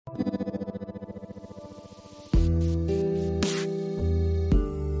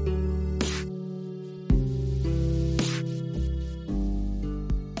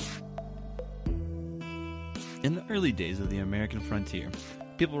early days of the American frontier,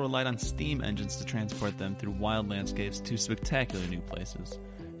 people relied on steam engines to transport them through wild landscapes to spectacular new places.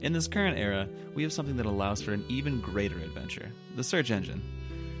 In this current era, we have something that allows for an even greater adventure, the search engine.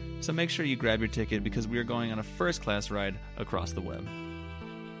 So make sure you grab your ticket because we are going on a first-class ride across the web.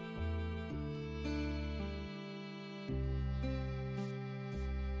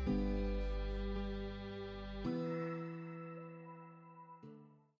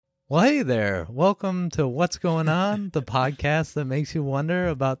 Well, hey there. Welcome to What's Going On, the podcast that makes you wonder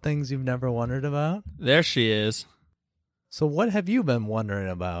about things you've never wondered about. There she is. So what have you been wondering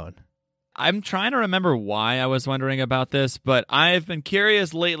about? I'm trying to remember why I was wondering about this, but I've been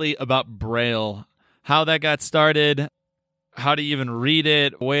curious lately about Braille, how that got started, how to even read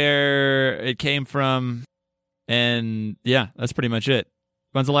it, where it came from, and yeah, that's pretty much it.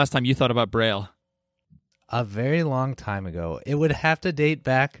 When's the last time you thought about Braille? A very long time ago. It would have to date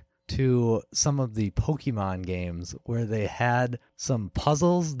back to some of the Pokemon games where they had some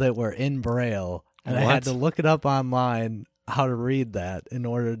puzzles that were in Braille, and I had to look it up online how to read that in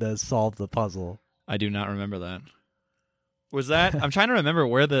order to solve the puzzle. I do not remember that. Was that... I'm trying to remember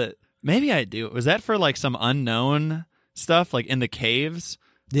where the... Maybe I do. Was that for like some unknown stuff, like in the caves?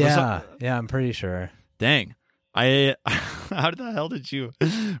 Yeah, I'm pretty sure. Dang. How the hell did you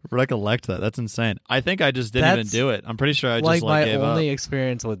recollect that? That's insane. I think I just didn't even do it. I'm pretty sure I just my gave only up.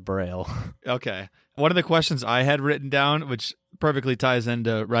 experience with Braille. Okay. One of the questions I had written down, which perfectly ties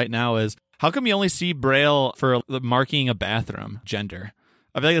into right now, is how come you only see Braille for marking a bathroom gender?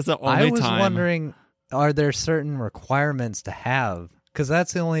 I feel like that's the only time. I was wondering, are there certain requirements to have? Because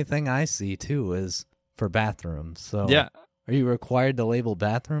that's the only thing I see, too, is for bathrooms. So yeah. Are you required to label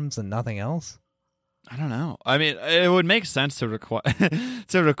bathrooms and nothing else? I don't know. I mean, it would make sense to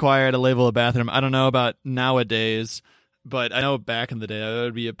require to label a bathroom. I don't know about nowadays, but I know back in the day that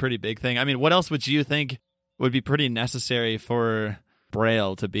would be a pretty big thing. I mean, what else would you think would be pretty necessary for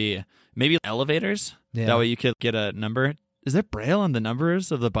Braille to be? Maybe elevators? Yeah. That way you could get a number. Is there Braille on the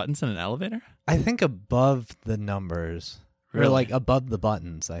numbers of the buttons in an elevator? I think above the numbers. Really? Or like above the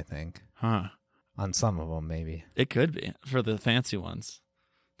buttons, I think. Huh. On some of them, maybe. It could be for the fancy ones,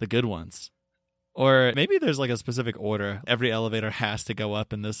 the good ones. Or maybe there's like a specific order. Every elevator has to go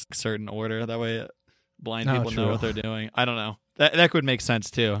up in this certain order. That way blind people know what they're doing. I don't know. That could make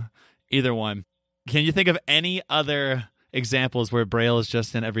sense too. Either one. Can you think of any other examples where Braille is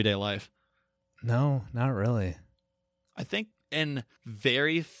just in everyday life? No, not really. I think in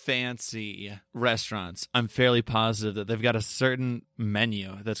very fancy restaurants, I'm fairly positive that they've got a certain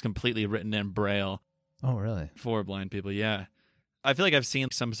menu that's completely written in Braille. Oh, really? For blind people, yeah. I feel like I've seen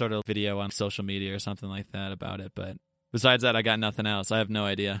some sort of video on social media or something like that about it, but besides that, I got nothing else. I have no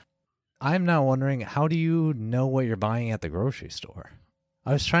idea. I'm now wondering, how do you know what you're buying at the grocery store?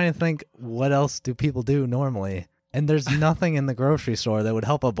 I was trying to think, what else do people do normally? And there's nothing in the grocery store that would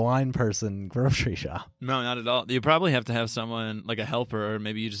help a blind person grocery shop. No, not at all. You probably have to have someone, like a helper, or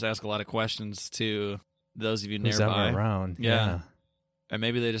maybe you just ask a lot of questions to those of you Who's nearby. ever around. Yeah. Or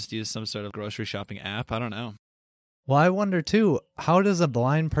maybe they just use some sort of grocery shopping app. I don't know. Well, I wonder, too, how does a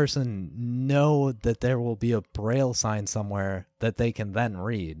blind person know that there will be a Braille sign somewhere that they can then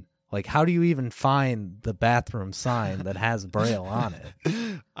read? Like, how do you even find the bathroom sign that has Braille on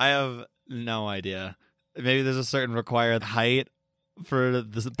it? I have no idea. Maybe there's a certain required height for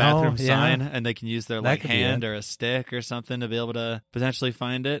the bathroom sign, and they can use their hand or a stick or something to be able to potentially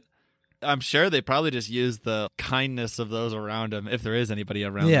find it. I'm sure they probably just use the kindness of those around them, if there is anybody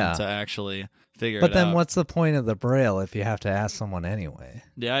around them, to actually figure it out. But then what's the point of the Braille if you have to ask someone anyway?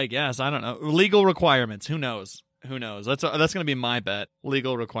 Yeah, I guess. I don't know. Legal requirements. Who knows? Who knows? That's going to be my bet.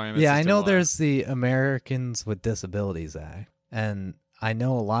 Legal requirements. Yeah, I know there's the Americans with Disabilities Act, and I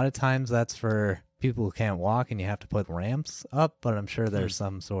know a lot of times that's for people who can't walk and you have to put ramps up, but I'm sure there's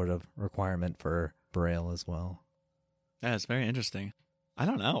some sort of requirement for Braille as well. Yeah, it's very interesting. I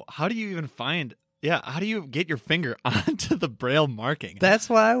don't know. How do you even find... Yeah, how do you get your finger onto the Braille marking? That's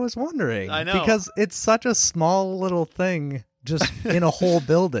what I was wondering. I know. Because it's such a small little thing just in a whole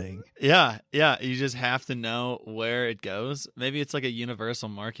building. Yeah. You just have to know where it goes. Maybe it's like a universal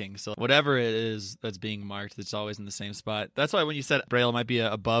marking. So whatever it is that's being marked, it's always in the same spot. That's why when you said Braille might be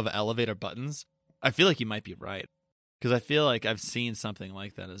above elevator buttons, I feel like you might be right. Because I feel like I've seen something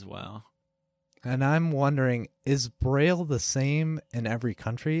like that as well. And I'm wondering, is Braille the same in every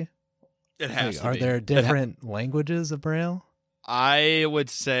country? It has to be. Are there different languages of Braille? I would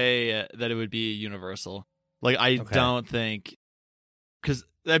say that it would be universal. Like, I don't think... Because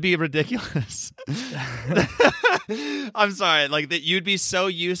that'd be ridiculous. I'm sorry. Like, that you'd be so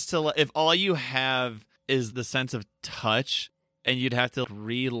used to... If all you have is the sense of touch, and you'd have to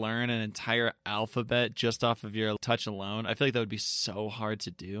relearn an entire alphabet just off of your touch alone. I feel like that would be so hard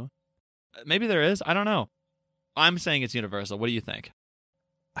to do. Maybe there is. I don't know. I'm saying it's universal. What do you think?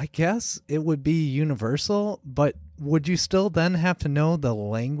 I guess it would be universal, but would you still then have to know the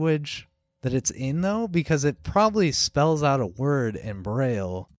language that it's in, though? Because it probably spells out a word in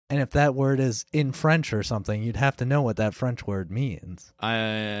Braille, and if that word is in French or something, you'd have to know what that French word means.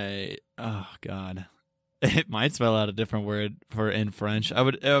 Oh, God. It might spell out a different word for in French. I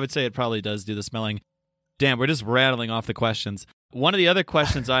would say it probably does do the spelling. Damn, we're just rattling off the questions. One of the other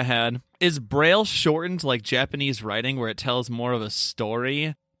questions I had, is Braille shortened like Japanese writing where it tells more of a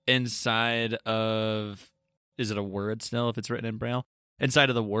story inside of, is it a word still if it's written in Braille? Inside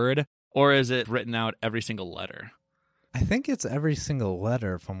of the word? Or is it written out every single letter? I think it's every single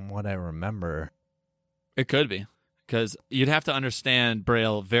letter from what I remember. It could be, because you'd have to understand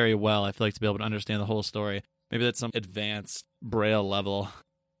Braille very well, I feel like, to be able to understand the whole story. Maybe that's some advanced Braille level.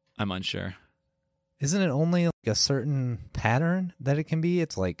 I'm unsure. Isn't it only like a certain pattern that it can be?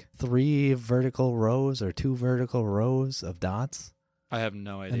 It's like 3 vertical rows or 2 vertical rows of dots? I have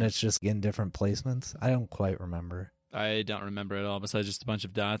no idea. And it's just in different placements? I don't quite remember. I don't remember at all, besides just a bunch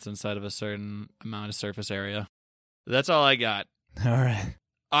of dots inside of a certain amount of surface area. That's all I got. All right.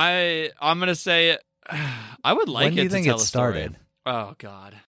 I'm going to say, I would like when do it you to think tell it a story. started? Oh,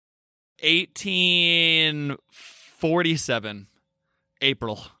 God. 1847,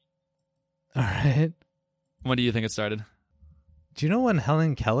 April. All right. When do you think it started? Do you know when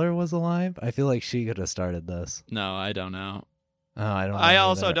Helen Keller was alive? I feel like she could have started this. No, I don't know. Oh, I don't know. I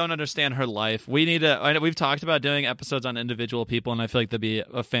also don't understand her life. We've talked about doing episodes on individual people, and I feel like that'd be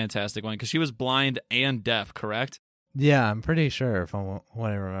a fantastic one, because she was blind and deaf, correct? Yeah, I'm pretty sure from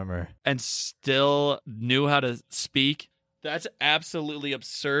what I remember. And still knew how to speak. That's absolutely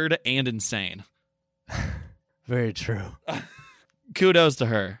absurd and insane. Very true. Kudos to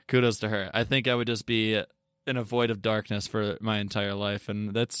her. I think I would just be in a void of darkness for my entire life,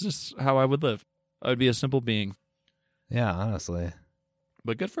 and that's just how I would live. I would be a simple being. Yeah, honestly.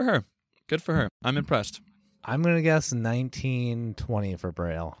 But good for her. I'm impressed. I'm going to guess 1920 for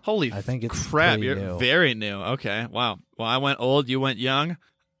Braille. Holy I think it's crap, you're new. very new. Okay, wow. Well, I went old, you went young.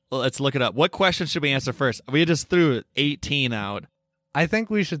 Well, let's look it up. What question should we answer first? We just threw 18 out. I think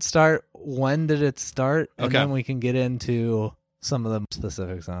we should start, when did it start? And then we can get into some of the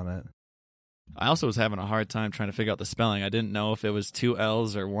specifics on it. I also was having a hard time trying to figure out the spelling. I didn't know if it was 2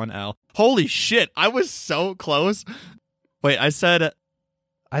 L's or 1 L. Holy shit, I was so close. Wait, I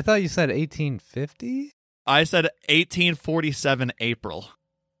thought you said 1850? I said 1847 April.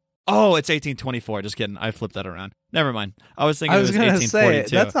 Oh, it's 1824. Just kidding. I flipped that around. Never mind. I was thinking it was 1842.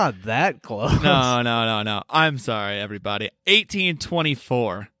 Say, that's not that close. No. I'm sorry, everybody.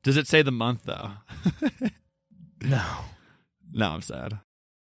 1824. Does it say the month, though? No. No, I'm sad.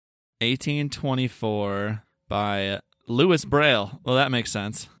 1824 by Louis Braille. Well, that makes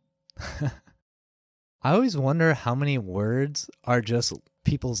sense. I always wonder how many words are just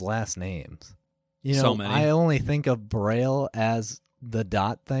people's last names. You know, so many. I only think of Braille as the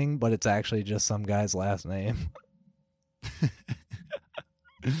dot thing, but it's actually just some guy's last name.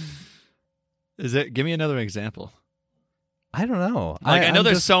 Is it? Give me another example. I don't know. I know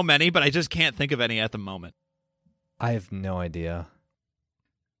there's so many, but I just can't think of any at the moment. I have no idea.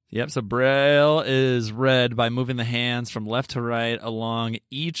 Yep, so Braille is read by moving the hands from left to right along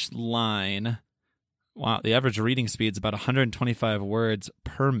each line. Wow, the average reading speed is about 125 words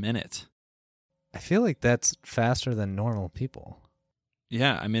per minute. I feel like that's faster than normal people.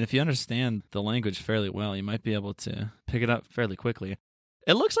 Yeah, I mean, if you understand the language fairly well, you might be able to pick it up fairly quickly.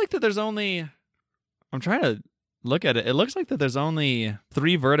 It looks like that there's only... I'm trying to look at it. It looks like that there's only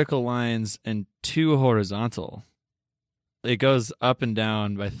 3 vertical lines and 2 horizontal. It goes up and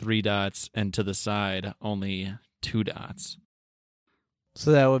down by 3 dots, and to the side, only 2 dots.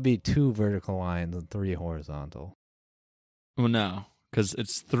 So that would be 2 vertical lines and 3 horizontal. Well, no, because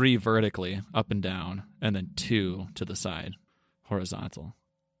it's 3 vertically, up and down, and then 2 to the side, horizontal.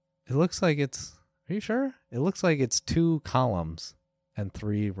 It looks like it's... Are you sure? It looks like it's 2 columns and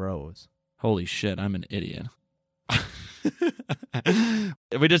 3 rows. Holy shit, I'm an idiot.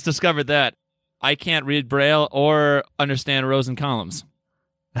 We just discovered that. I can't read Braille or understand rows and columns.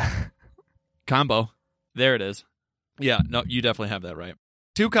 Combo. There it is. Yeah, no, you definitely have that right.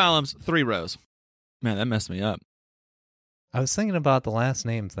 2 columns, 3 rows. Man, that messed me up. I was thinking about the last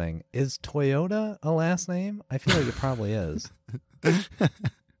name thing. Is Toyota a last name? I feel like it probably is.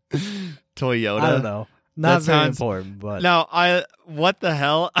 Toyota? I don't know. Not very important, but... No, what the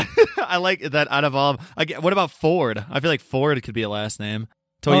hell? I like that out of all... What about Ford? I feel like Ford could be a last name.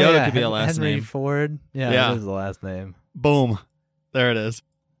 Toyota could be a last Henry name. Ford. Yeah, that is the last name. Boom. There it is.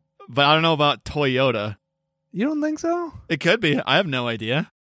 But I don't know about Toyota. You don't think so? It could be. I have no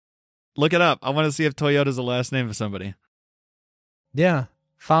idea. Look it up. I want to see if Toyota's the last name of somebody. Yeah.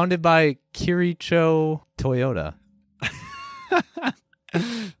 Founded by Kiricho Toyota.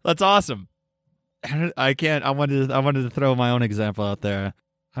 That's awesome. I can't. I wanted to throw my own example out there.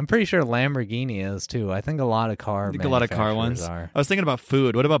 I'm pretty sure Lamborghini is too. I think a lot of car ones are. I was thinking about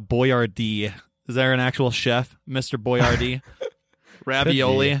food. What about Boyardee? Is there an actual chef, Mr. Boyardee?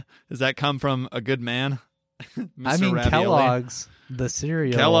 Ravioli. Does that come from a good man? I mean, Ravioli? Kellogg's, the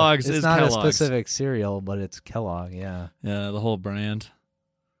cereal. Kellogg's it's is not Kellogg's. a specific cereal, but it's Kellogg, yeah. Yeah, the whole brand.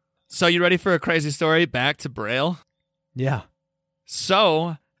 So you ready for a crazy story? Back to Braille? Yeah.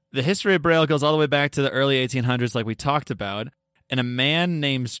 So the history of Braille goes all the way back to the early 1800s like we talked about, and a man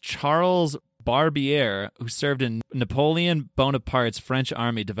named Charles Barbier, who served in Napoleon Bonaparte's French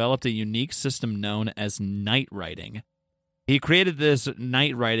army, developed a unique system known as night writing. He created this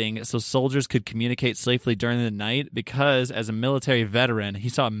night writing so soldiers could communicate safely during the night because, as a military veteran, he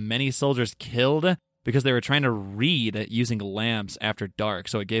saw many soldiers killed because they were trying to read using lamps after dark,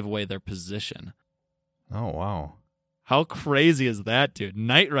 so it gave away their position. Oh, wow. How crazy is that, dude?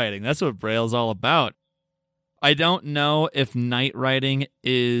 Night writing, that's what Braille's all about. I don't know if night writing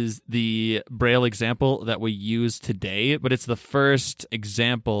is the Braille example that we use today, but it's the first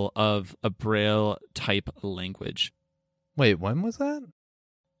example of a Braille-type language. Wait, when was that?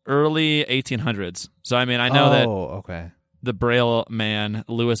 Early 1800s. So, I mean, I know that the Braille man,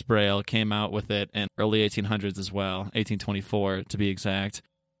 Louis Braille, came out with it in early 1800s as well, 1824 to be exact.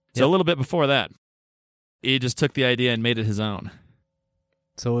 So a little bit before that. He just took the idea and made it his own.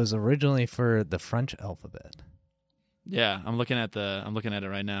 So it was originally for the French alphabet. Yeah, I'm looking at it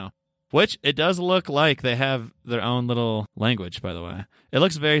right now. Which it does look like they have their own little language, by the way. It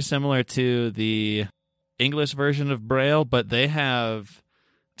looks very similar to the English version of Braille, but they have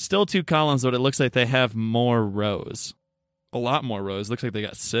still 2 columns, but it looks like they have more rows. A lot more rows. Looks like they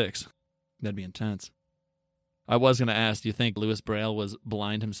got 6. That'd be intense. I was going to ask, do you think Louis Braille was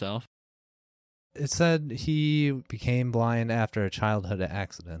blind himself? It said he became blind after a childhood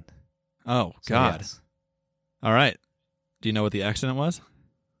accident. Oh, so God. Yes. All right. Do you know what the accident was?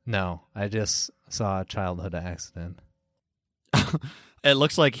 No, I just saw a childhood accident. It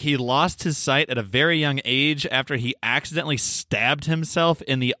looks like he lost his sight at a very young age after he accidentally stabbed himself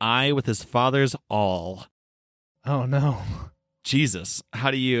in the eye with his father's awl. Oh, no. Jesus.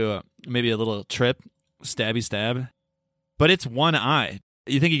 How do you, maybe a little trip, stabby stab? But it's one eye.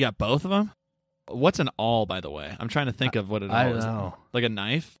 You think he got both of them? What's an awl, by the way? I'm trying to think of what an awl is. I don't know. Like a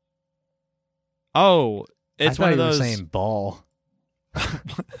knife? Oh, it's one of those. I thought you were saying ball.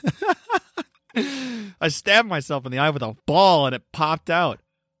 I stabbed myself in the eye with a ball and it popped out.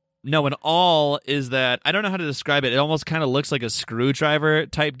 No, an awl is that, I don't know how to describe it. It almost kind of looks like a screwdriver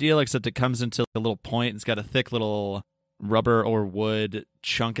type deal, except it comes into a little point. It's got a thick little rubber or wood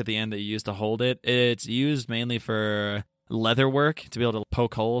chunk at the end that you use to hold it. It's used mainly for leather work, to be able to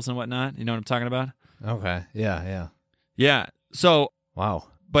poke holes and whatnot. You know what I'm talking about? Okay. Yeah. Yeah. So. Wow.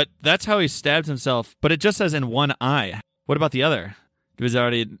 But that's how he stabbed himself. But it just says in one eye. What about the other? He was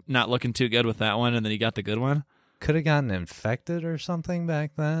already not looking too good with that one, and then he got the good one? Could have gotten infected or something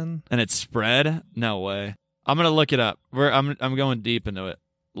back then. And it spread? No way. I'm going to look it up. I'm going deep into it.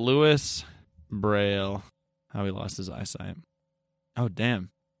 Louis Braille. How he lost his eyesight. Oh, damn.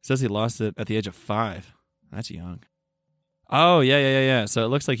 It says he lost it at the age of 5. That's young. Oh, yeah. So it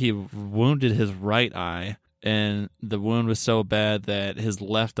looks like he wounded his right eye, and the wound was so bad that his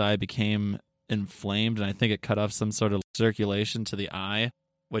left eye became inflamed, and I think it cut off some sort of circulation to the eye,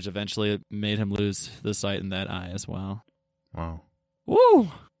 which eventually made him lose the sight in that eye as well. Wow. Woo!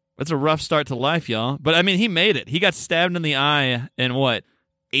 That's a rough start to life, y'all. But, I mean, he made it. He got stabbed in the eye in,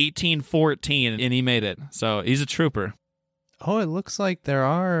 1814, and he made it. So he's a trooper. Oh, it looks like there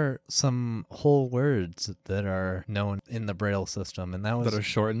are some whole words that are known in the Braille system, and that are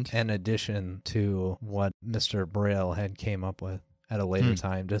shortened, in addition to what Mr. Braille had came up with at a later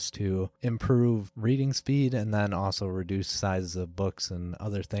time, just to improve reading speed and then also reduce sizes of books and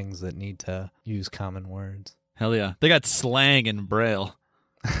other things that need to use common words. Hell yeah. They got slang in Braille.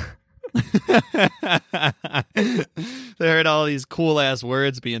 They heard all these cool-ass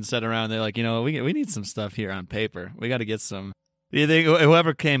words being said around. They're like, we need some stuff here on paper. We got to get some. You think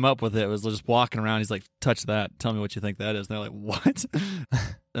whoever came up with it was just walking around. He's like, touch that. Tell me what you think that is. And they're like, what? And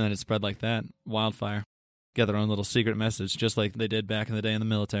then it spread like that. Wildfire. Got their own little secret message, just like they did back in the day in the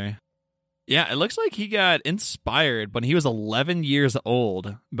military. Yeah, it looks like he got inspired when he was 11 years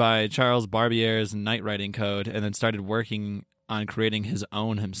old by Charles Barbier's night writing code and then started working on creating his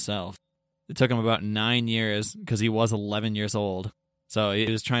own himself. It took him about 9 years because he was 11 years old So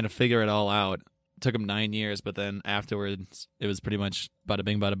he was trying to figure it all out. It took him 9 years, but then afterwards, it was pretty much bada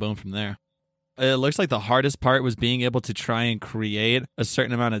bing, bada boom from there. It looks like the hardest part was being able to try and create a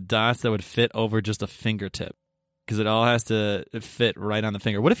certain amount of dots that would fit over just a fingertip, because it all has to fit right on the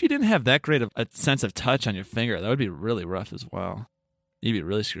finger. What if you didn't have that great of a sense of touch on your finger? That would be really rough as well. You'd be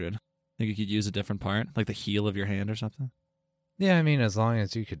really screwed. Think you could use a different part, like the heel of your hand or something? Yeah, I mean, as long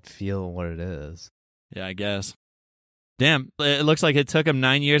as you could feel what it is. Yeah, I guess. Damn, it looks like it took him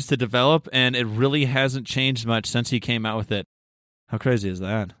 9 years to develop, and it really hasn't changed much since he came out with it. How crazy is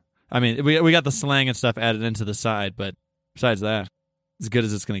that? I mean, we got the slang and stuff added into the side, but besides that, as good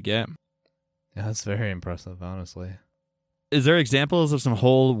as it's going to get. Yeah, that's very impressive, honestly. Is there examples of some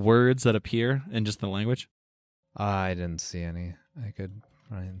whole words that appear in just the language? I didn't see any. I could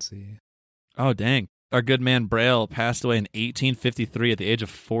try and see. Oh, dang. Our good man Braille passed away in 1853 at the age of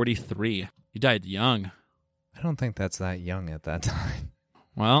 43. He died young. I don't think that's that young at that time.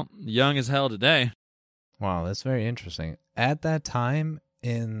 Well, young as hell today. Wow, that's very interesting. At that time,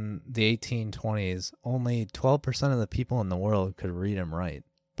 in the 1820s, only 12% of the people in the world could read and write.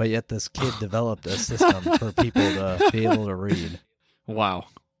 But yet this kid developed a system for people to be able to read. Wow.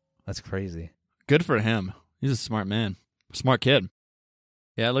 That's crazy. Good for him. He's a smart man. Smart kid.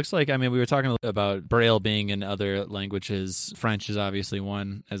 Yeah, it looks like, I mean, we were talking about Braille being in other languages. French is obviously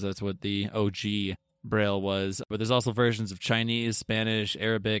one, as that's what the OG Braille was. But there's also versions of Chinese, Spanish,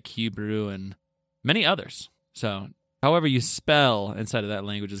 Arabic, Hebrew, and many others. So however you spell inside of that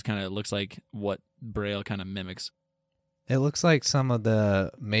language is kind of looks like what Braille kind of mimics. It looks like some of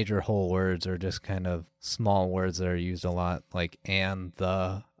the major whole words are just kind of small words that are used a lot, like and,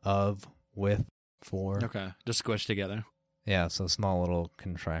 the, of, with, for. Okay, just squished together. Yeah, so small little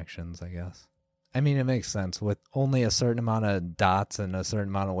contractions, I guess. I mean, it makes sense. With only a certain amount of dots and a certain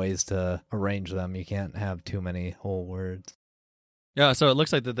amount of ways to arrange them, you can't have too many whole words. Yeah, so it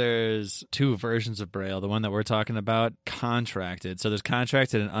looks like that there's two versions of Braille. The one that we're talking about, contracted. So there's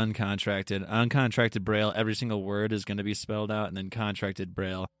contracted and uncontracted. Uncontracted Braille, every single word is going to be spelled out, and then contracted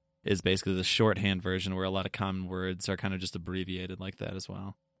Braille is basically the shorthand version where a lot of common words are kind of just abbreviated like that as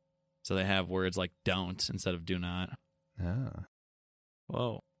well. So they have words like don't instead of do not. Ah.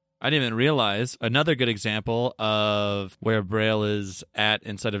 Whoa. I didn't even realize another good example of where Braille is at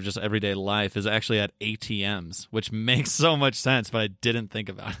instead of just everyday life is actually at ATMs, which makes so much sense, but I didn't think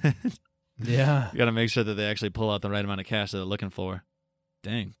about it. Yeah. You got to make sure that they actually pull out the right amount of cash that they're looking for.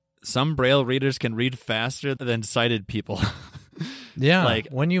 Dang. Some Braille readers can read faster than sighted people. Yeah. Like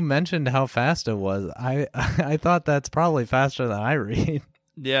when you mentioned how fast it was, I thought that's probably faster than I read.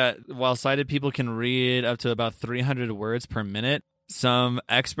 Yeah, while sighted people can read up to about 300 words per minute, some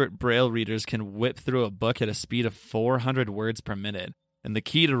expert Braille readers can whip through a book at a speed of 400 words per minute. And the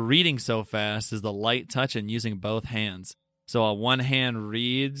key to reading so fast is the light touch and using both hands. So while one hand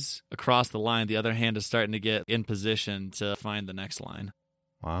reads across the line, the other hand is starting to get in position to find the next line.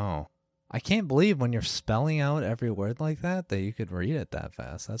 Wow. I can't believe when you're spelling out every word like that you could read it that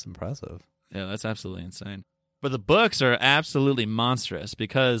fast. That's impressive. Yeah, that's absolutely insane. But the books are absolutely monstrous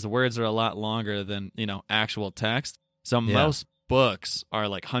because the words are a lot longer than, actual text. So most books are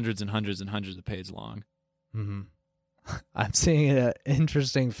like hundreds and hundreds and hundreds of pages long. Mm-hmm. I'm seeing an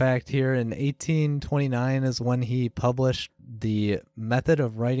interesting fact here. In 1829 is when he published the method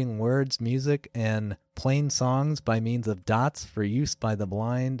of writing words, music, and plain songs by means of dots for use by the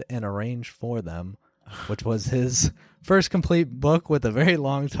blind and arranged for them, which was his first complete book with a very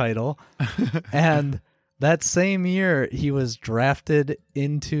long title. And that same year, he was drafted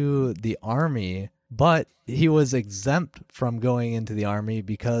into the Army, but he was exempt from going into the Army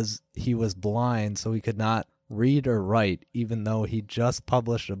because he was blind, so he could not read or write, even though he just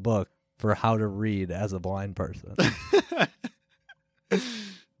published a book for how to read as a blind person.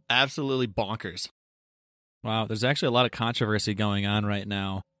 Absolutely bonkers. Wow, there's actually a lot of controversy going on right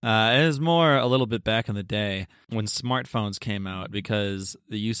now. It is more a little bit back in the day when smartphones came out because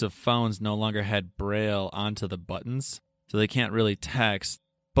the use of phones no longer had Braille onto the buttons, so they can't really text.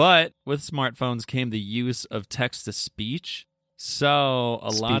 But with smartphones came the use of text-to-speech, so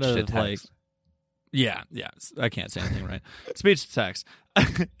a lot of like... Yeah, I can't say anything right. Speech-to-text.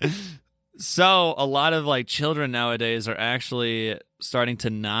 So a lot of like children nowadays are actually starting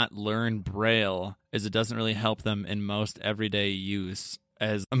to not learn Braille as it doesn't really help them in most everyday use,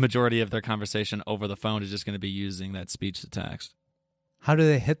 as a majority of their conversation over the phone is just going to be using that speech to text. How do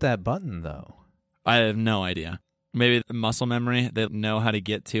they hit that button though? I have no idea. Maybe muscle memory, they know how to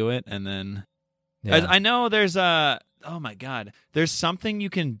get to it, and then I know there's oh my god, there's something you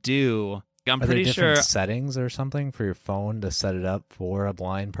can do I'm Are pretty there sure different settings or something for your phone to set it up for a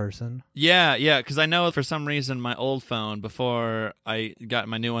blind person? Yeah, because I know for some reason my old phone, before I got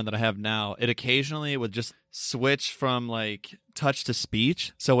my new one that I have now, it occasionally would just switch from like touch to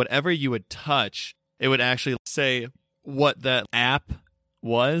speech. So whatever you would touch, it would actually say what that app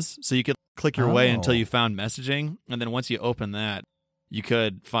was. So you could click your way until you found messaging. And then once you open that, you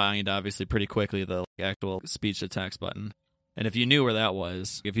could find, obviously, pretty quickly the actual speech to text button. And if you knew where that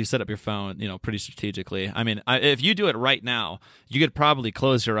was, if you set up your phone, pretty strategically, I mean, if you do it right now, you could probably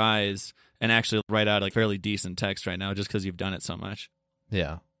close your eyes and actually write out like fairly decent text right now just because you've done it so much.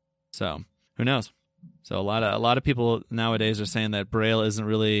 Yeah. So who knows? So a lot of people nowadays are saying that Braille isn't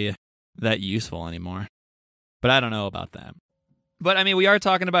really that useful anymore. But I don't know about that. But I mean, we are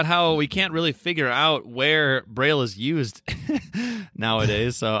talking about how we can't really figure out where Braille is used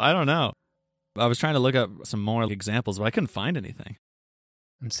nowadays. So I don't know. I was trying to look up some more examples, but I couldn't find anything.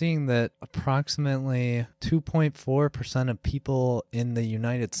 I'm seeing that approximately 2.4% of people in the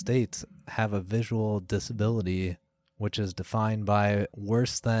United States have a visual disability, which is defined by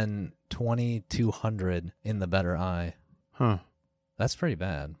worse than 2,200 in the better eye. Huh. That's pretty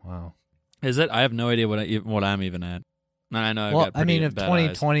bad. Wow. Is it? I have no idea what I'm even at. I know. Well, I mean, if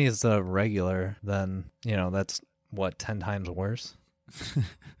 20/20 is the regular, then that's 10 times worse.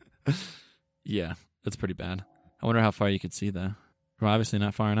 Yeah, that's pretty bad. I wonder how far you could see that. Well, obviously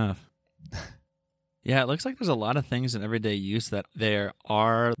not far enough. Yeah, it looks like there's a lot of things in everyday use that there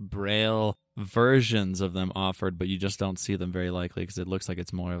are Braille versions of them offered, but you just don't see them very likely because it looks like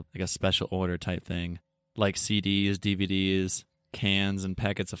it's more like a special order type thing, like CDs, DVDs, cans, and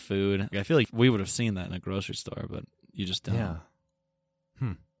packets of food. I feel like we would have seen that in a grocery store, but you just don't.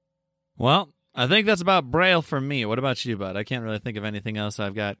 Yeah. Well, I think that's about Braille for me. What about you, bud? I can't really think of anything else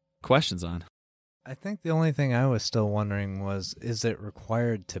I've got questions on. I think the only thing I was still wondering was, is it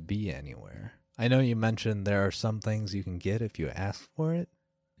required to be anywhere? I know you mentioned there are some things you can get if you ask for it.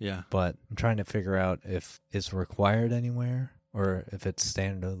 Yeah. But I'm trying to figure out if it's required anywhere or if it's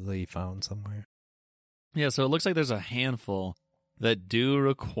standardly found somewhere. Yeah, so it looks like there's a handful that do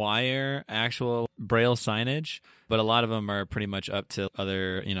require actual Braille signage, but a lot of them are pretty much up to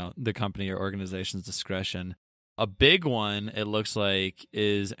other, the company or organization's discretion. A big one, it looks like,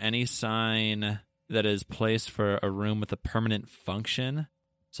 is any sign that is placed for a room with a permanent function,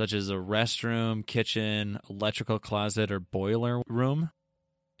 such as a restroom, kitchen, electrical closet, or boiler room.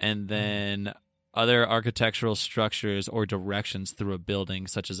 And then other architectural structures or directions through a building,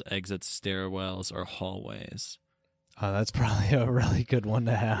 such as exits, stairwells, or hallways. Oh, that's probably a really good one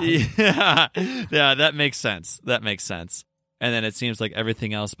to have. Yeah, that makes sense. And then it seems like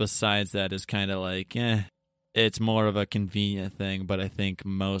everything else besides that is kind of like, it's more of a convenient thing, but I think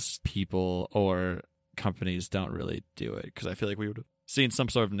most people or companies don't really do it because I feel like we would have seen some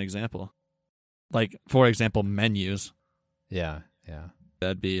sort of an example. Like, for example, menus. Yeah.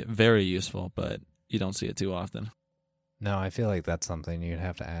 That'd be very useful, but you don't see it too often. No, I feel like that's something you'd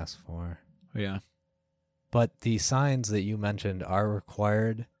have to ask for. Yeah. But the signs that you mentioned are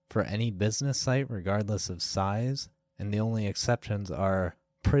required for any business site regardless of size, and the only exceptions are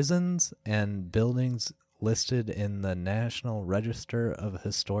prisons and buildings listed in the National Register of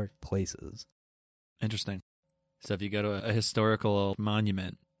Historic Places. Interesting. So if you go to a historical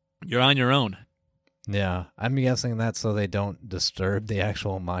monument, you're on your own. Yeah, I'm guessing that's so they don't disturb the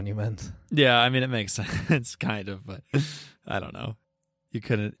actual monument. Yeah, I mean, it makes sense, kind of, but I don't know. You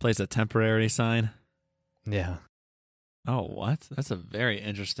couldn't place a temporary sign? Yeah. Oh, what? That's a very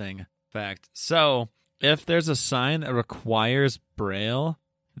interesting fact. So if there's a sign that requires Braille,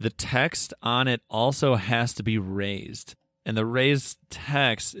 the text on it also has to be raised. And the raised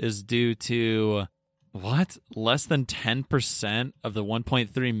text is due to, less than 10% of the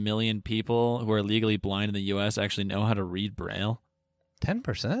 1.3 million people who are legally blind in the U.S. actually know how to read Braille.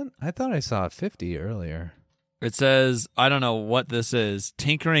 10%? I thought I saw 50 earlier. It says, I don't know what this is,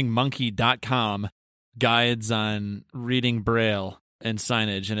 tinkeringmonkey.com guides on reading Braille and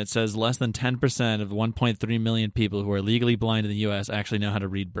signage, and it says less than 10% of 1.3 million people who are legally blind in the U.S. actually know how to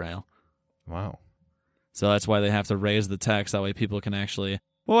read Braille. Wow. So that's why they have to raise the text. That way people can actually...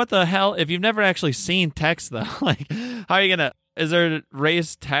 Well, what the hell? If you've never actually seen text, though, like, how are you going to... Is there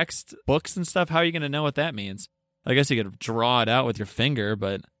raised text books and stuff? How are you going to know what that means? I guess you could draw it out with your finger,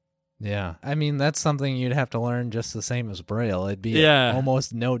 but... Yeah. I mean, that's something you'd have to learn just the same as Braille. It'd be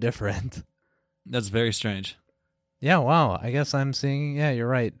almost no different. That's very strange. Yeah, wow. I guess I'm seeing... Yeah, you're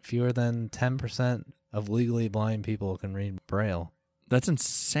right. Fewer than 10% of legally blind people can read Braille. That's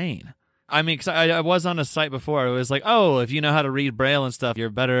insane. I mean, 'cause I was on a site before. It was like, oh, if you know how to read Braille and stuff, you're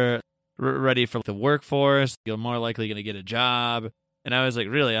better ready for the workforce. You're more likely going to get a job. And I was like,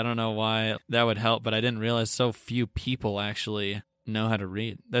 really? I don't know why that would help, but I didn't realize so few people actually know how to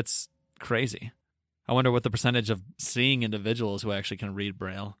read. That's crazy. I wonder what the percentage of seeing individuals who actually can read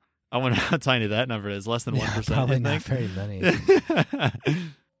Braille. I wonder how tiny that number is. Less than 1%. Probably not very many.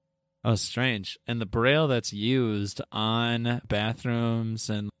 Oh, strange. And the Braille that's used on bathrooms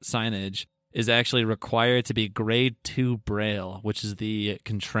and signage is actually required to be grade 2 Braille, which is the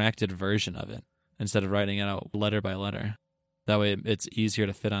contracted version of it, instead of writing it out letter by letter. That way it's easier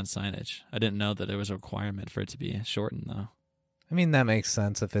to fit on signage. I didn't know that there was a requirement for it to be shortened, though. I mean, that makes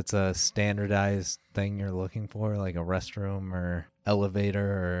sense if it's a standardized thing you're looking for, like a restroom or elevator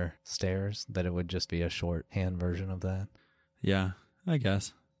or stairs, that it would just be a shorthand version of that. Yeah, I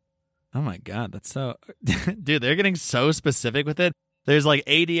guess. Oh my God, that's so... Dude, they're getting so specific with it. There's like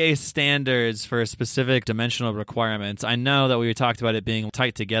ADA standards for specific dimensional requirements. I know that we talked about it being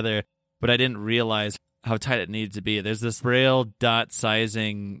tight together, but I didn't realize how tight it needed to be. There's this Braille dot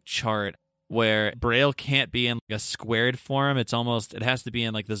sizing chart where Braille can't be in like a squared form. It has to be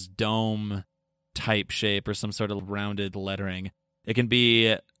in like this dome type shape or some sort of rounded lettering. It can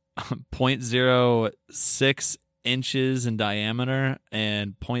be 0.06 inches in diameter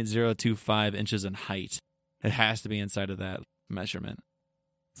and 0.025 inches in height. It has to be inside of that measurement.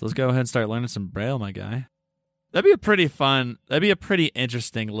 So let's go ahead and start learning some Braille, my guy. That'd be a pretty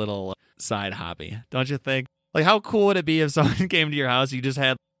interesting little side hobby, don't you think? Like, how cool would it be if someone came to your house, you just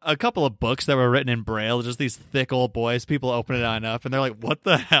had a couple of books that were written in Braille, just these thick old boys, people open it on up, and they're like, what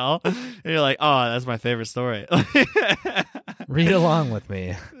the hell? And you're like, oh, that's my favorite story. Read along with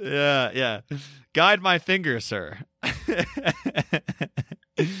me. Yeah. Guide my finger, sir.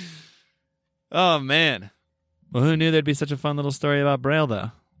 Oh, man. Well, who knew there'd be such a fun little story about Braille,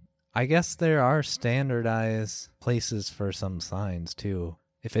 though? I guess there are standardized places for some signs, too.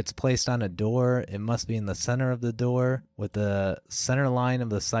 If it's placed on a door, it must be in the center of the door with the center line of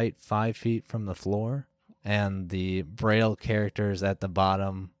the site 5 feet from the floor and the Braille characters at the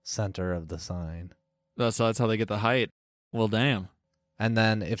bottom center of the sign. Oh, so that's how they get the height. Well, damn. And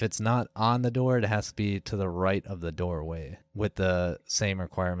then if it's not on the door, it has to be to the right of the doorway with the same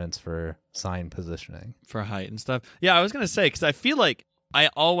requirements for sign positioning. For height and stuff. Yeah, I was going to say, because I feel like I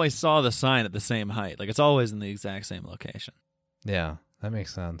always saw the sign at the same height. Like, it's always in the exact same location. Yeah, that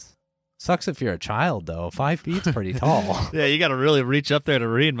makes sense. Sucks if you're a child, though. 5 feet's pretty tall. Yeah, you got to really reach up there to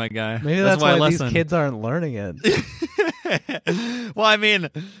read, my guy. Maybe that's why these kids aren't learning it. Well, I mean,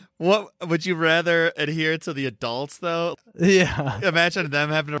 what would you rather adhere to the adults, though? Yeah. Imagine them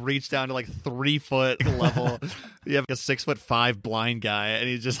having to reach down to like 3 foot level. You have like a 6'5" blind guy, and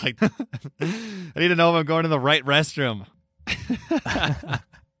he's just like, I need to know if I'm going to the right restroom.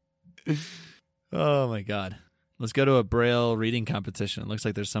 Oh my God. Let's go to a Braille reading competition. It looks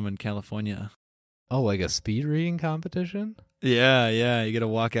like there's some in California. Oh, like a speed reading competition? Yeah. You got to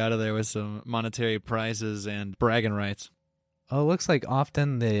walk out of there with some monetary prizes and bragging rights. Oh, it looks like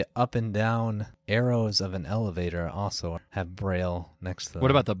often the up and down arrows of an elevator also have Braille next to them.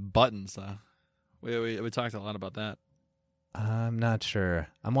 What about the buttons, though? We talked a lot about that. I'm not sure.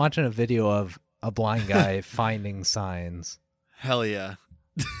 I'm watching a video of a blind guy finding signs. Hell yeah.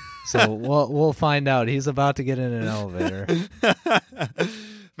 So we'll find out. He's about to get in an elevator.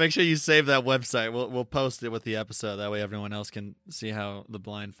 Make sure you save that website. We'll post it with the episode. That way everyone else can see how the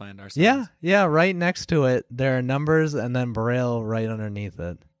blind find our signs. Yeah. Right next to it, there are numbers and then Braille right underneath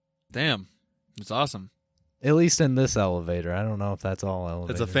it. Damn. It's awesome. At least in this elevator. I don't know if that's all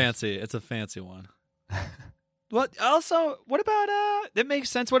elevators. It's a fancy one. Well, also, what about, it makes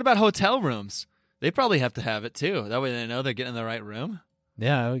sense. What about hotel rooms? They probably have to have it too. That way they know they're getting in the right room.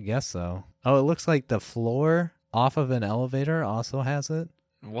 Yeah, I would guess so. Oh, it looks like the floor off of an elevator also has it.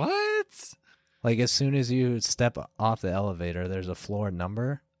 What? Like as soon as you step off the elevator, there's a floor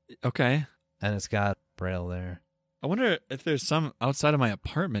number. Okay. And it's got Braille there. I wonder if there's some outside of my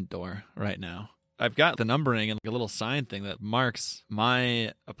apartment door right now. I've got the numbering and like a little sign thing that marks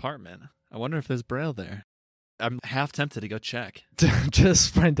my apartment. I wonder if there's Braille there. I'm half tempted to go check. Just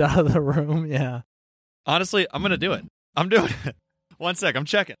sprint out of the room, yeah. Honestly, I'm going to do it. I'm doing it. 1 sec, I'm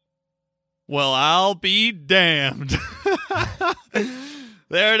checking. Well, I'll be damned.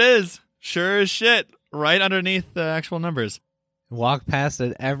 There it is. Sure as shit. Right underneath the actual numbers. Walk past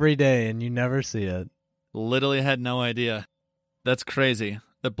it every day and you never see it. Literally had no idea. That's crazy.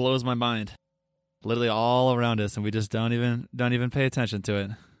 That blows my mind. Literally all around us, and we just don't even pay attention to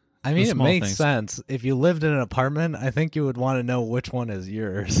it. I mean, it makes sense. If you lived in an apartment, I think you would want to know which one is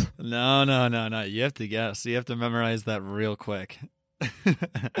yours. No. You have to guess. You have to memorize that real quick.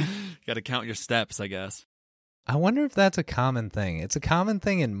 Got to count your steps, I guess. I wonder if that's a common thing. It's a common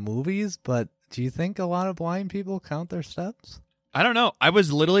thing in movies, but do you think a lot of blind people count their steps? I don't know. I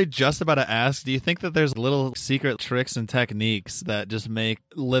was literally just about to ask, do you think that there's little secret tricks and techniques that just make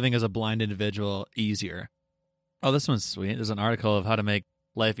living as a blind individual easier? Oh, this one's sweet. There's an article of how to make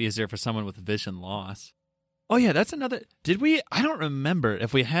life easier for someone with vision loss. Oh, yeah, that's another... I don't remember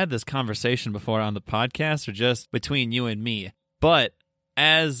if we had this conversation before on the podcast or just between you and me, but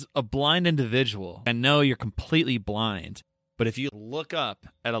as a blind individual, I know you're completely blind, but if you look up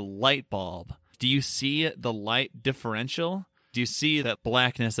at a light bulb, do you see the light differential? Do you see that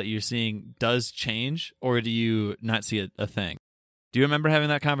blackness that you're seeing does change, or do you not see a thing? Do you remember having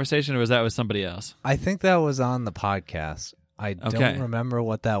that conversation, or was that with somebody else? I think that was on the podcast. I don't remember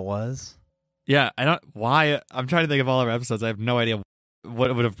what that was. Yeah, why? I'm trying to think of all our episodes. I have no idea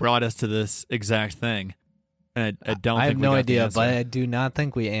what would have brought us to this exact thing. And I don't think we got the answer. I have no idea, but I do not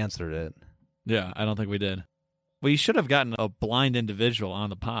think we answered it. Yeah, I don't think we did. We should have gotten a blind individual on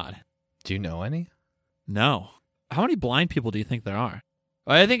the pod. Do you know any? No. How many blind people do you think there are?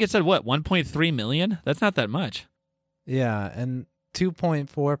 I think it said, 1.3 million? That's not that much. Yeah, and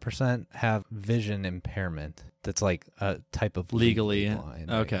 2.4% have vision impairment. That's like a type of legally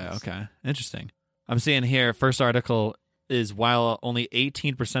blind. Okay. Interesting. I'm seeing here, first article is while only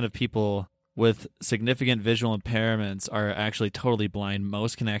 18% of people with significant visual impairments are actually totally blind,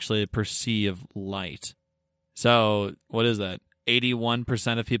 most can actually perceive light. So, what is that?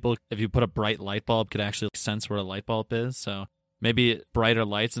 81% of people, if you put a bright light bulb, could actually sense where a light bulb is. So maybe brighter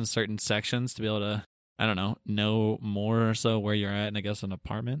lights in certain sections to be able to, I don't know more or so where you're at in, I guess, an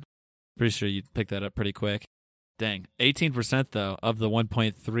apartment. Pretty sure you'd pick that up pretty quick. Dang. 18%, though, of the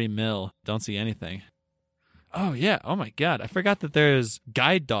 1.3 mil don't see anything. Oh, yeah. Oh, my God. I forgot that there's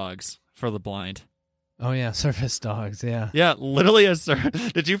guide dogs for the blind. Oh, yeah, service dogs, yeah. Yeah, literally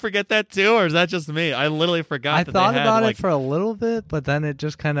Did you forget that too, or is that just me? I literally forgot I thought about it for a little bit, but then it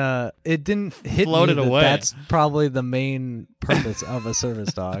just kind of, it didn't hit floated me that away. That's probably the main purpose of a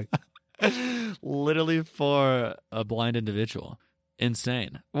service dog. Literally for a blind individual.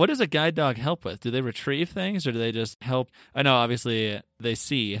 Insane. What does a guide dog help with? Do they retrieve things, or do they just help? I know, obviously, they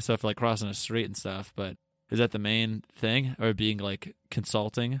see, so if like crossing a street and stuff, but is that the main thing, or being like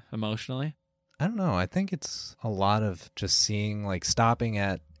consulting emotionally? I don't know. I think it's a lot of just seeing, like stopping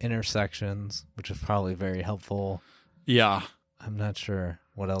at intersections, which is probably very helpful. Yeah. I'm not sure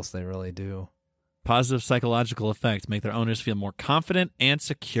what else they really do. Positive psychological effects make their owners feel more confident and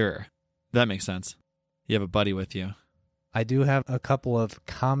secure. That makes sense. You have a buddy with you. I do have a couple of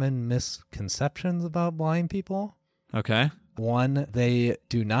common misconceptions about blind people. Okay. One, they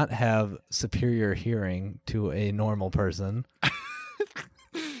do not have superior hearing to a normal person.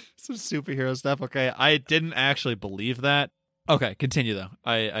 Some superhero stuff. Okay, I didn't actually believe that. Okay, continue though.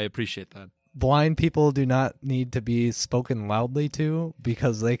 I appreciate that. Blind people do not need to be spoken loudly to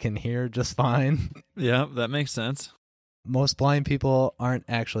because they can hear just fine. Yeah, that makes sense. Most blind people aren't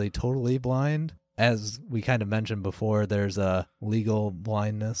actually totally blind. As we kind of mentioned before, there's a legal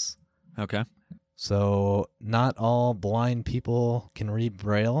blindness. Okay. So not all blind people can read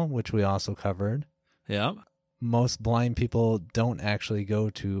Braille, which we also covered. Yeah. Most blind people don't actually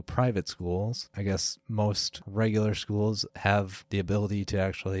go to private schools. I guess most regular schools have the ability to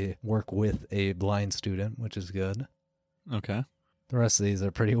actually work with a blind student, which is good. Okay. The rest of these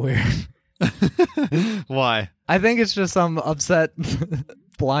are pretty weird. Why? I think it's just some upset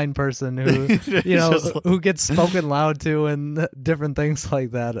blind person who, who gets spoken loud to and different things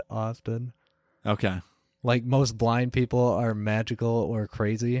like that often. Okay. Like most blind people are magical or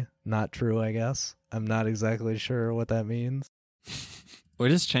crazy. Not true, I guess. I'm not exactly sure what that means. We're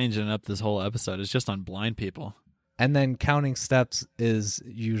just changing up this whole episode. It's just on blind people. And then counting steps is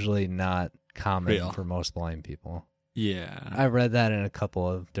usually not common Real. For most blind people. Yeah. I read that in a couple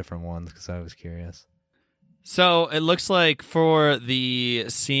of different ones because I was curious. So it looks like for the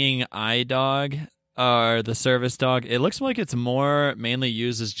seeing eye dog or the service dog, it looks like it's more mainly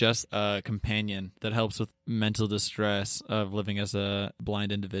used as just a companion that helps with mental distress of living as a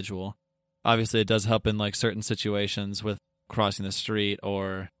blind individual. Obviously, it does help in like certain situations with crossing the street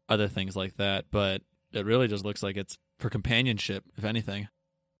or other things like that, but it really just looks like it's for companionship, if anything.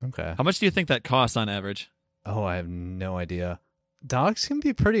 Okay. How much do you think that costs on average? Oh, I have no idea. Dogs can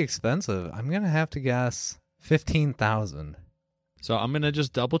be pretty expensive. I'm going to have to guess $15,000. So I'm going to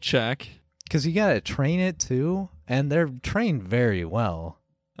just double check. Because you got to train it too, and they're trained very well.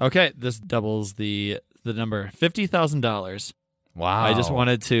 Okay, this doubles the number, $50,000. Wow. I just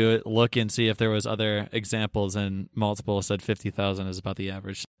wanted to look and see if there was other examples, and multiple said 50,000 is about the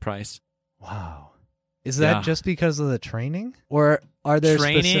average price. Wow. Is that just because of the training? Or are there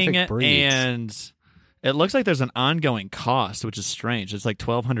specific breeds? And it looks like there's an ongoing cost, which is strange. It's like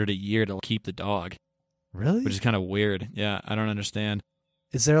 $1,200 a year to keep the dog. Really? Which is kind of weird. Yeah, I don't understand.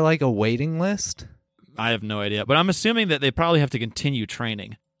 Is there like a waiting list? I have no idea. But I'm assuming that they probably have to continue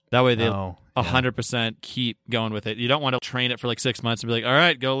training. That way they 100% keep going with it. You don't want to train it for like 6 months and be like, all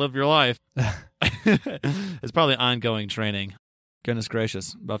right, go live your life. It's probably ongoing training. Goodness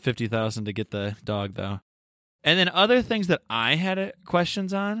gracious. About $50,000 to get the dog, though. And then other things that I had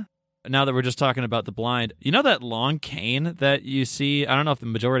questions on, now that we're just talking about the blind, you know that long cane that you see? I don't know if the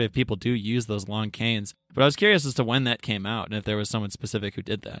majority of people do use those long canes, but I was curious as to when that came out and if there was someone specific who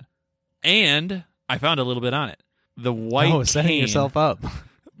did that. And I found a little bit on it. The white cane. Setting yourself up.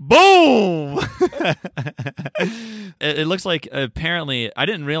 Boom! It looks like, apparently, I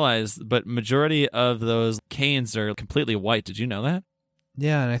didn't realize, but majority of those canes are completely white. Did you know that?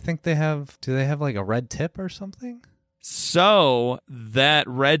 Yeah, and I think do they have like a red tip or something? So that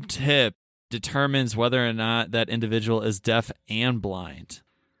red tip determines whether or not that individual is deaf and blind.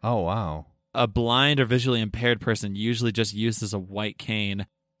 Oh, wow. A blind or visually impaired person usually just uses a white cane.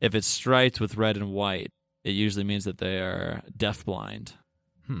 If it's striped with red and white, it usually means that they are deaf-blind.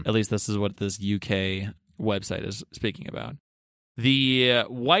 At least this is what this UK website is speaking about. The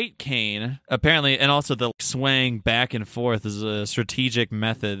white cane, apparently, and also the swaying back and forth, is a strategic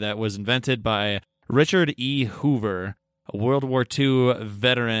method that was invented by Richard E. Hoover, a World War II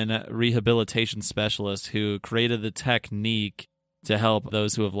veteran rehabilitation specialist who created the technique to help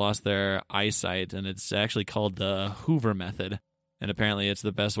those who have lost their eyesight, and it's actually called the Hoover method. And apparently it's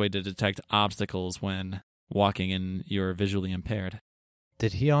the best way to detect obstacles when walking and you're visually impaired.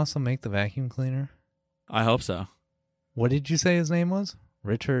 Did he also make the vacuum cleaner? I hope so. What did you say his name was?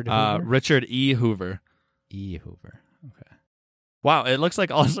 Richard Hoover? Richard E. Hoover. E. Hoover. Okay. Wow, it looks like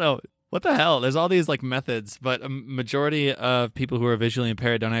also, what the hell? There's all these like methods, but a majority of people who are visually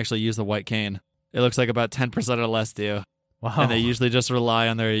impaired don't actually use the white cane. It looks like about 10% or less do. Wow. And they usually just rely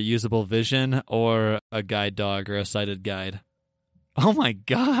on their usable vision or a guide dog or a sighted guide. Oh my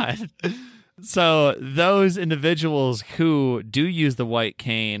God. So those individuals who do use the white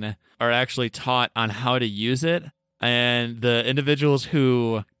cane are actually taught on how to use it. And the individuals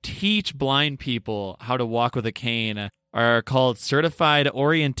who teach blind people how to walk with a cane are called certified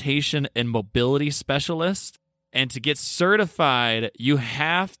orientation and mobility specialists. And to get certified, you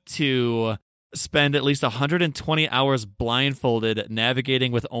have to spend at least 120 hours blindfolded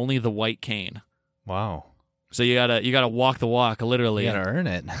navigating with only the white cane. Wow. So you gotta walk the walk, literally. You gotta earn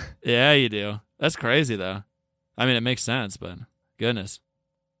it. Yeah, you do. That's crazy, though. I mean, it makes sense, but goodness.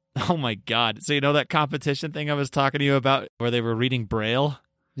 Oh, my God. So you know that competition thing I was talking to you about where they were reading Braille?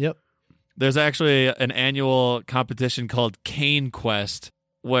 Yep. There's actually an annual competition called Cane Quest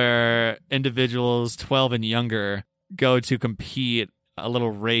where individuals 12 and younger go to compete a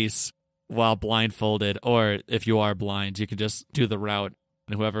little race while blindfolded, or if you are blind, you can just do the route,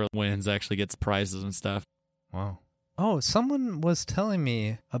 and whoever wins actually gets prizes and stuff. Wow. Oh, someone was telling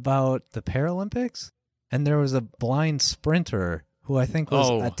me about the Paralympics, and there was a blind sprinter who I think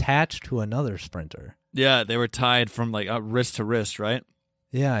was attached to another sprinter. Yeah, they were tied from like wrist to wrist, right?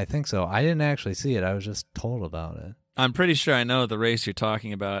 Yeah, I think so. I didn't actually see it. I was just told about it. I'm pretty sure I know the race you're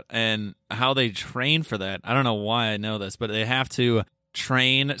talking about and how they train for that. I don't know why I know this, but they have to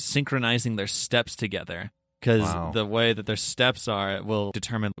train synchronizing their steps together. Because the way that their steps are will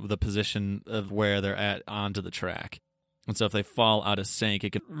determine the position of where they're at onto the track. And so if they fall out of sync,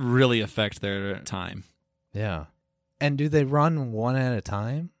 it can really affect their time. Yeah. And do they run one at a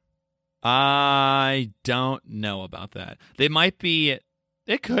time? I don't know about that. They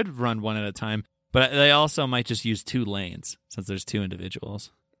could run one at a time, but they also might just use 2 lanes since there's 2 individuals.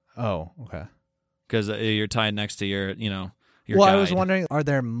 Oh, okay. Because you're tied next to your guide. I was wondering, are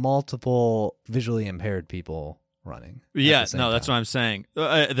there multiple visually impaired people running? Yeah, no, that's what I'm saying.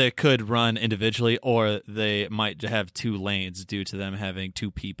 They could run individually, or they might have 2 lanes due to them having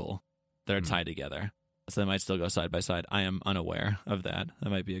 2 people that are tied together. So they might still go side by side. I am unaware of that. That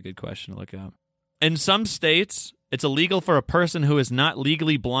might be a good question to look up. In some states, it's illegal for a person who is not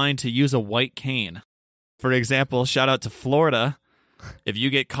legally blind to use a white cane. For example, shout out to Florida. If you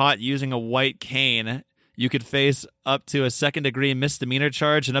get caught using a white cane, you could face up to a 2nd-degree misdemeanor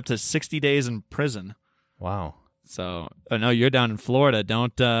charge and up to 60 days in prison. Wow. So, no, you're down in Florida.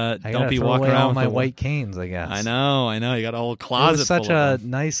 Don't be walking around with all my white canes, I guess. I know. You got a whole closet. It was such a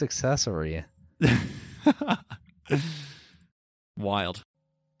nice accessory. Wild.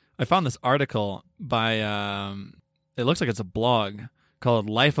 I found this article by it looks like it's a blog called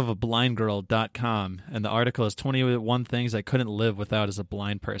lifeofablindgirl.com, and the article is 21 things I couldn't live without as a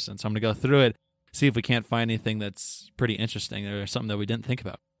blind person. So I'm going to go through it, see if we can't find anything that's pretty interesting or something that we didn't think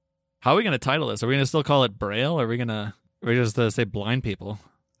about. How are we going to title this? Are we going to still call it Braille, or are we just say blind people?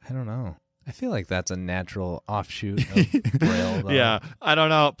 I don't know. I feel like that's a natural offshoot of Braille, though. Yeah, I don't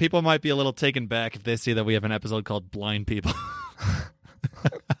know. People might be a little taken back if they see that we have an episode called Blind People.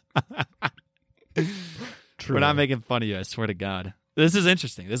 True. We're not making fun of you, I swear to God. This is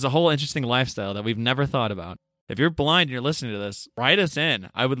interesting. This is a whole interesting lifestyle that we've never thought about. If you're blind and you're listening to this, write us in.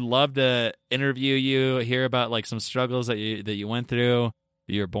 I would love to interview you, hear about like some struggles that you went through.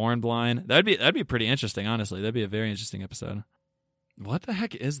 You were born blind. That'd be pretty interesting, honestly. That'd be a very interesting episode. What the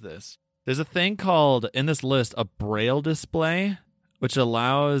heck is this? There's a thing called, in this list, a Braille display, which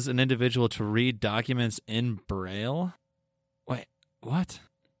allows an individual to read documents in Braille. Wait, what?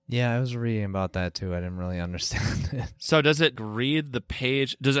 Yeah, I was reading about that too. I didn't really understand it. So does it read the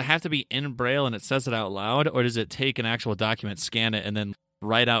page? Does it have to be in Braille and it says it out loud? Or does it take an actual document, scan it, and then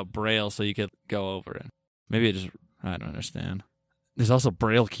write out Braille so you could go over it? Maybe it just, I don't understand. There's also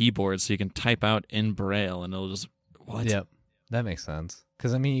Braille keyboards so you can type out in Braille and it'll just, what? Yep, that makes sense.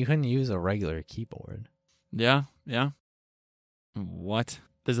 Because, I mean, you couldn't use a regular keyboard. Yeah. What?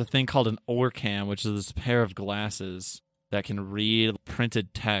 There's a thing called an OrCam, which is this pair of glasses that can read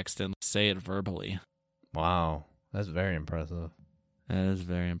printed text and say it verbally. Wow, that's very impressive. That is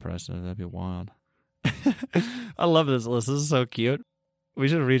very impressive. That'd be wild. I love this list. This is so cute. We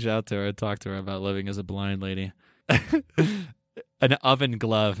should reach out to her and talk to her about living as a blind lady. An oven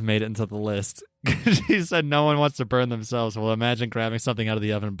glove made it into the list. She said no one wants to burn themselves. Well, imagine grabbing something out of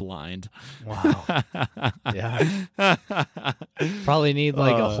the oven blind. Wow. Yeah. Probably need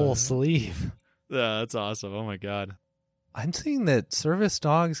like a whole sleeve. Yeah, that's awesome. Oh my God. I'm seeing that service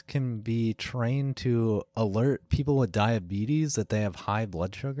dogs can be trained to alert people with diabetes that they have high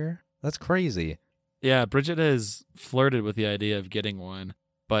blood sugar. That's crazy. Yeah, Bridget has flirted with the idea of getting one,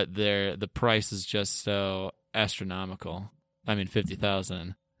 but the price is just so astronomical. I mean,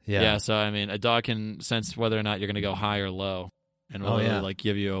 $50,000. Yeah. So I mean, a dog can sense whether or not you're going to go high or low, and will like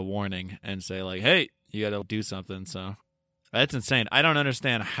give you a warning and say like, "Hey, you got to do something." So that's insane. I don't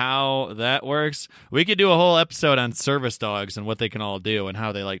understand how that works. We could do a whole episode on service dogs and what they can all do and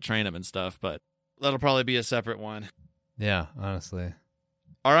how they like train them and stuff, but that'll probably be a separate one. Yeah, honestly.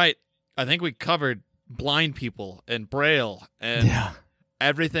 All right, I think we covered blind people and Braille and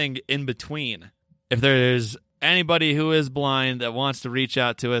everything in between. If there's anybody who is blind that wants to reach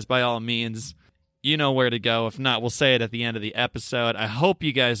out to us, by all means, you know where to go. If not, we'll say it at the end of the episode. I hope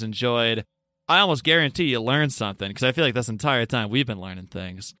you guys enjoyed. I almost guarantee you learned something, because I feel like this entire time we've been learning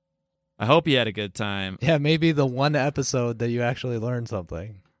things. I hope you had a good time. Yeah, maybe the one episode that you actually learned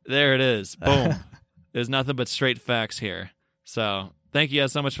something. There it is. Boom. There's nothing but straight facts here. So thank you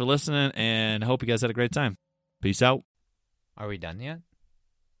guys so much for listening, and hope you guys had a great time. Peace out. Are we done yet?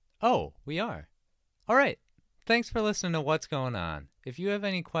 Oh, we are. All right. Thanks for listening to What's Going On. If you have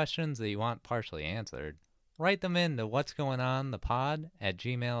any questions that you want partially answered, write them in to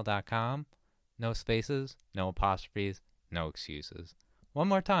what'sgoingonthepod@gmail.com. No spaces, no apostrophes, no excuses. One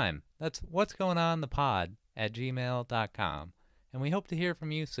more time, that's what'sgoingonthepod@gmail.com, and we hope to hear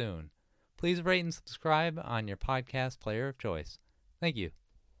from you soon. Please rate and subscribe on your podcast player of choice. Thank you.